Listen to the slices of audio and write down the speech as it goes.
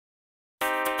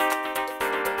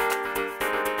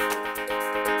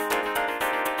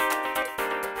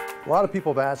A lot of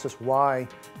people have asked us why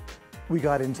we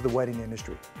got into the wedding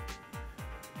industry.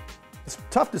 It's a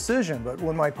tough decision, but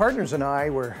when my partners and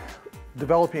I were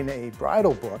developing a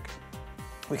bridal book,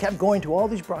 we kept going to all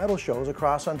these bridal shows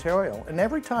across Ontario. And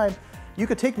every time you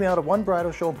could take me out of one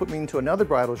bridal show and put me into another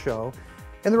bridal show,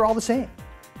 and they're all the same.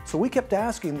 So we kept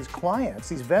asking these clients,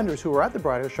 these vendors who were at the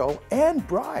bridal show and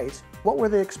brides, what were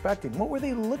they expecting? What were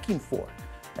they looking for?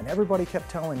 And everybody kept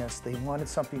telling us they wanted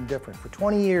something different. For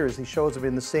 20 years, these shows have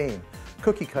been the same.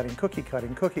 Cookie cutting, cookie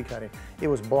cutting, cookie cutting. It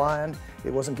was bland.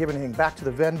 It wasn't giving anything back to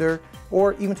the vendor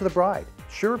or even to the bride.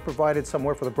 Sure, it provided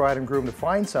somewhere for the bride and groom to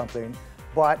find something,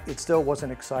 but it still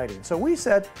wasn't exciting. So we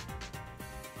said,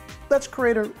 let's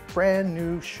create a brand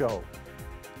new show.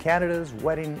 Canada's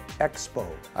Wedding Expo.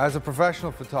 As a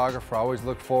professional photographer, I always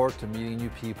look forward to meeting new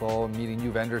people, meeting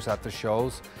new vendors at the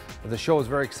shows. The show was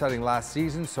very exciting last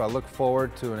season, so I look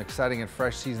forward to an exciting and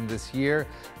fresh season this year,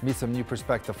 meet some new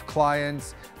prospective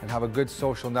clients, and have a good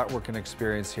social networking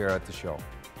experience here at the show.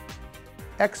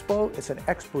 Expo, it's an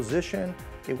exposition.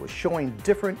 It was showing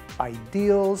different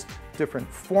ideals, different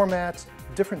formats,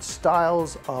 different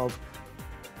styles of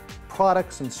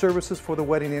products and services for the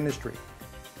wedding industry.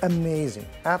 Amazing,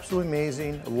 absolutely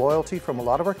amazing loyalty from a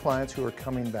lot of our clients who are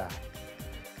coming back.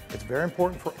 It's very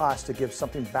important for us to give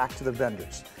something back to the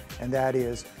vendors, and that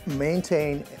is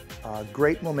maintain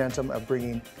great momentum of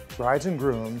bringing brides and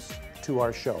grooms to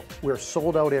our show. We're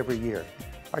sold out every year.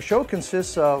 Our show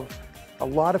consists of a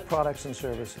lot of products and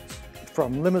services,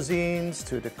 from limousines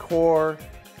to decor.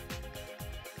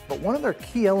 But one of their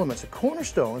key elements, the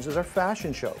cornerstones, is our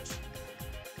fashion shows.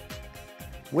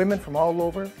 Women from all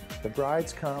over, the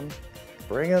brides come,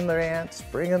 bring in their aunts,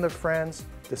 bring in their friends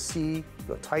to see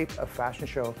the type of fashion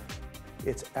show.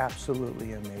 It's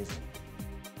absolutely amazing.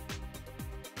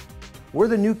 We're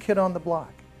the new kid on the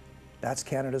block. That's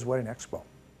Canada's Wedding Expo.